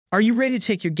Are you ready to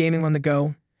take your gaming on the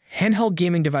go? Handheld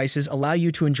gaming devices allow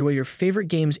you to enjoy your favorite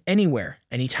games anywhere,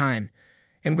 anytime.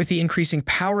 And with the increasing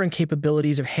power and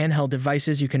capabilities of handheld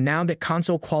devices, you can now get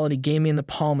console-quality gaming in the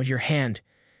palm of your hand.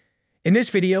 In this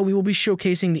video, we will be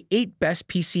showcasing the 8 best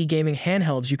PC gaming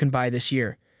handhelds you can buy this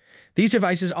year. These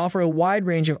devices offer a wide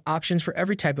range of options for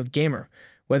every type of gamer.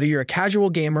 Whether you're a casual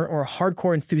gamer or a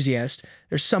hardcore enthusiast,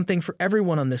 there's something for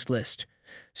everyone on this list.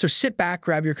 So sit back,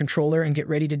 grab your controller, and get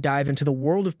ready to dive into the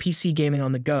world of PC gaming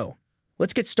on the go.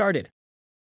 Let's get started.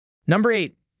 Number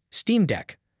 8. Steam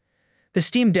Deck. The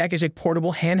Steam Deck is a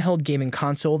portable handheld gaming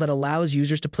console that allows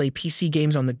users to play PC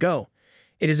games on the go.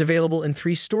 It is available in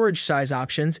 3 storage size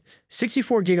options: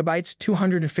 64GB,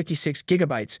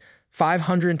 256GB,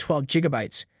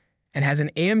 512GB, and has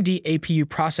an AMD APU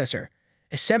processor,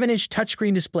 a 7-inch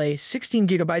touchscreen display,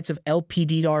 16GB of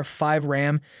LPDDR5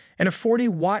 RAM, and a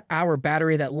 40-watt-hour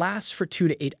battery that lasts for 2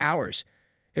 to 8 hours.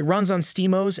 It runs on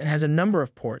SteamOS and has a number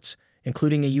of ports,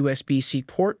 including a USB-C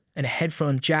port and a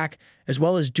headphone jack, as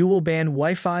well as dual-band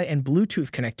Wi-Fi and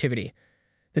Bluetooth connectivity.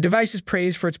 The device is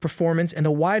praised for its performance and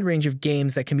the wide range of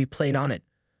games that can be played on it,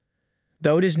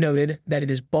 though it is noted that it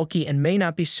is bulky and may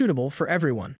not be suitable for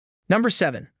everyone. Number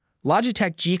 7.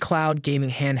 Logitech G Cloud Gaming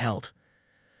Handheld.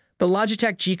 The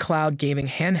Logitech G Cloud Gaming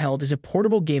Handheld is a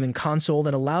portable gaming console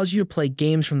that allows you to play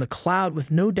games from the cloud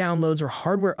with no downloads or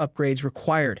hardware upgrades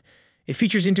required. It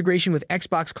features integration with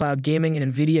Xbox Cloud Gaming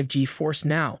and NVIDIA GeForce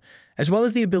Now, as well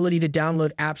as the ability to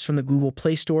download apps from the Google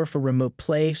Play Store for remote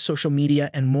play, social media,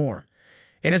 and more.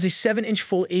 It has a 7-inch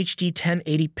Full HD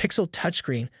 1080-pixel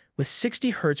touchscreen with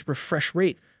 60Hz refresh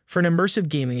rate for an immersive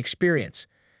gaming experience.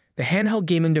 The handheld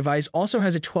gaming device also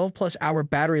has a 12+ hour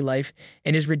battery life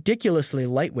and is ridiculously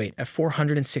lightweight at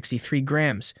 463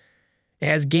 grams. It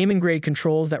has gaming-grade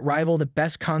controls that rival the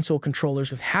best console controllers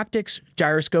with haptics,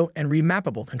 gyroscope, and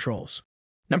remappable controls.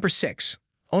 Number 6.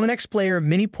 OneXPlayer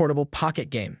Mini Portable Pocket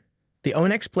Game. The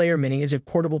OneXPlayer Mini is a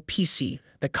portable PC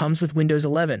that comes with Windows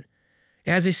 11.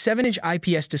 It has a 7-inch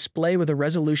IPS display with a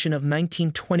resolution of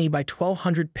 1920 by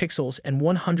 1200 pixels and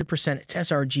 100%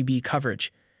 sRGB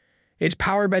coverage. It's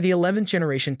powered by the 11th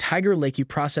generation Tiger Lake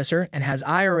processor and has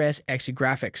IRS Xe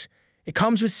graphics. It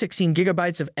comes with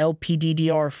 16GB of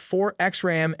LPDDR4X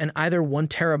RAM and either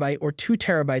 1TB or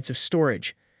 2TB of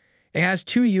storage. It has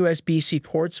 2 USB-C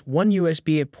ports, 1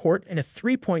 USB-A port, and a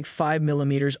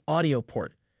 3.5mm audio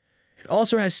port. It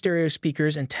also has stereo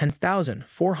speakers and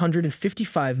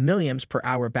 10,455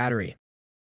 mAh battery.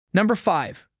 Number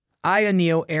 5.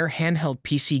 AYANEO Air Handheld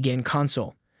PC Game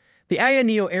Console. The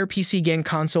AYANEO Air PC Game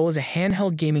Console is a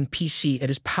handheld gaming PC that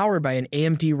is powered by an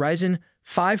AMD Ryzen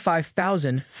 5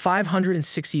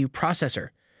 5560U processor.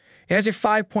 It has a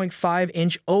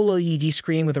 5.5-inch OLED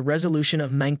screen with a resolution of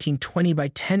 1920 by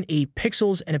 1080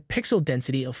 pixels and a pixel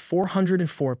density of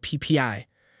 404 ppi.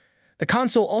 The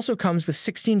console also comes with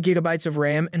 16GB of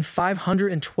RAM and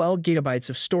 512GB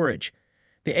of storage.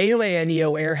 The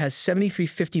AYANEO Air has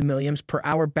 7350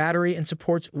 mAh battery and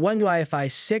supports Wi-Fi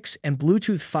 6 and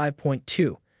Bluetooth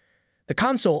 5.2. The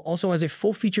console also has a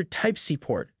full-featured Type-C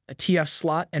port, a TF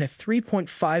slot, and a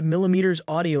 3.5mm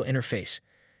audio interface.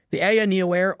 The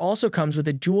AYANEO Air also comes with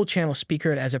a dual-channel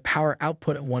speaker that has a power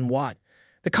output of 1 watt.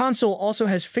 The console also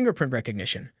has fingerprint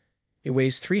recognition. It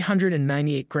weighs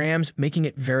 398 grams, making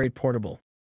it very portable.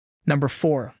 Number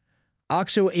 4.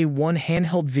 AOKZOE A1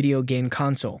 Handheld Video Game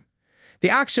Console. The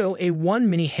AOKZOE A1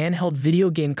 Mini Handheld Video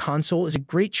Game Console is a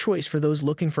great choice for those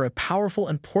looking for a powerful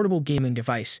and portable gaming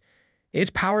device.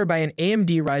 It's powered by an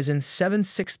AMD Ryzen 7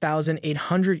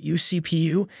 6800U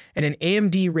CPU and an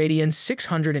AMD Radeon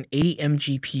 680M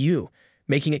GPU,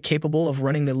 making it capable of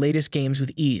running the latest games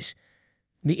with ease.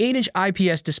 The 8-inch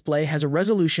IPS display has a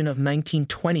resolution of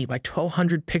 1920 by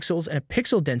 1200 pixels and a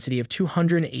pixel density of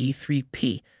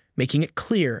 283p, making it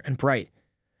clear and bright.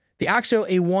 The AOKZOE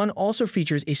A1 also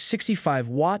features a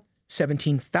 65-watt,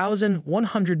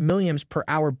 17,100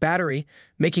 mAh battery,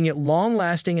 making it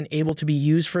long-lasting and able to be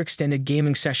used for extended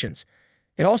gaming sessions.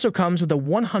 It also comes with a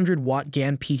 100-watt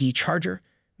GaN PT charger,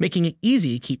 making it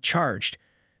easy to keep charged.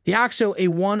 The AOKZOE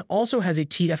A1 also has a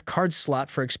TF card slot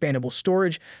for expandable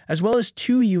storage, as well as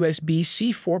 2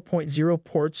 USB-C 4.0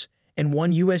 ports and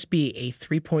 1 USB-A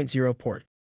 3.0 port.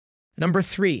 Number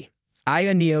 3.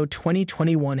 AYANEO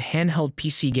 2021 Handheld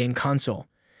PC Game Console.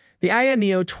 The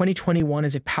AYANEO 2021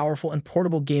 is a powerful and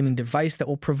portable gaming device that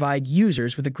will provide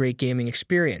users with a great gaming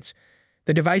experience.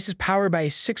 The device is powered by a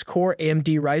 6-core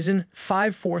AMD Ryzen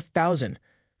 5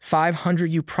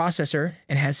 4500U processor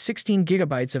and has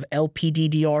 16GB of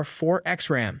LPDDR4X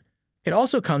RAM. It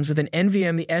also comes with an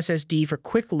NVMe SSD for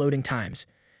quick loading times.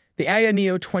 The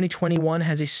AYANEO 2021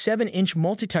 has a 7-inch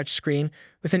multi-touch screen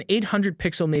with an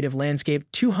 800-pixel native landscape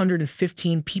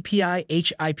 215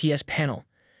 ppi IPS panel.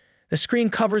 The screen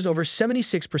covers over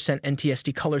 76%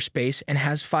 NTSC color space and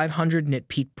has 500 nit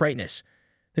peak brightness.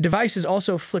 The device is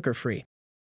also flicker-free.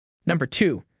 Number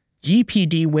 2.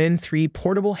 GPD Win 3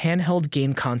 Portable Handheld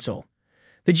Game Console.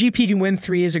 The GPD Win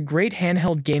 3 is a great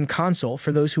handheld game console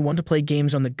for those who want to play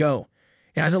games on the go.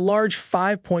 It has a large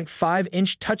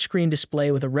 5.5-inch touchscreen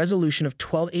display with a resolution of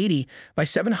 1280 by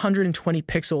 720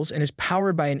 pixels and is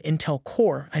powered by an Intel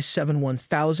Core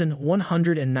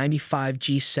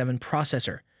i7-1195G7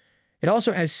 processor. It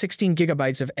also has 16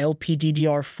 GB of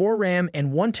LPDDR4 RAM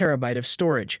and 1 TB of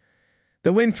storage.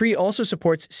 The Win 3 also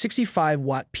supports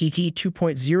 65-watt PT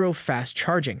 2.0 fast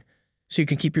charging, so you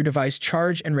can keep your device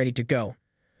charged and ready to go.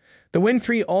 The Win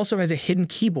 3 also has a hidden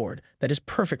keyboard that is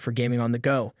perfect for gaming on the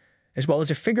go, as well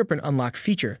as a fingerprint unlock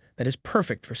feature that is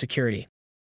perfect for security.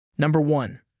 Number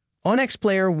 1.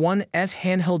 OneXPlayer 1S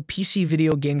Handheld PC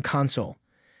Video Game Console.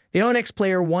 The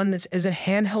OneXPlayer 1 is a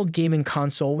handheld gaming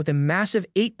console with a massive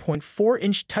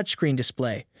 8.4-inch touchscreen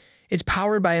display. It's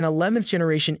powered by an 11th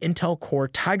generation Intel Core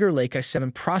Tiger Lake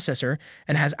i7 processor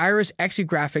and has Iris Xe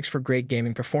graphics for great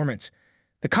gaming performance.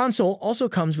 The console also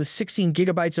comes with 16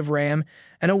 GB of RAM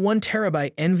and a 1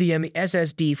 TB NVMe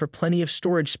SSD for plenty of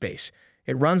storage space.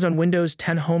 It runs on Windows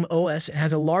 10 Home OS and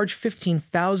has a large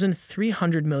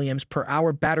 15,300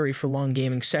 mAh battery for long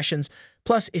gaming sessions,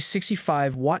 plus a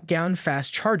 65-watt GaN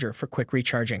fast charger for quick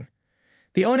recharging.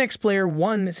 The OneXPlayer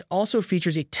 1 also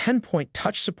features a 10-point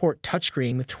touch support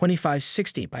touchscreen with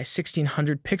 2560 by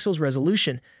 1600 pixels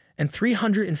resolution and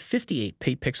 358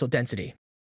 pixel density.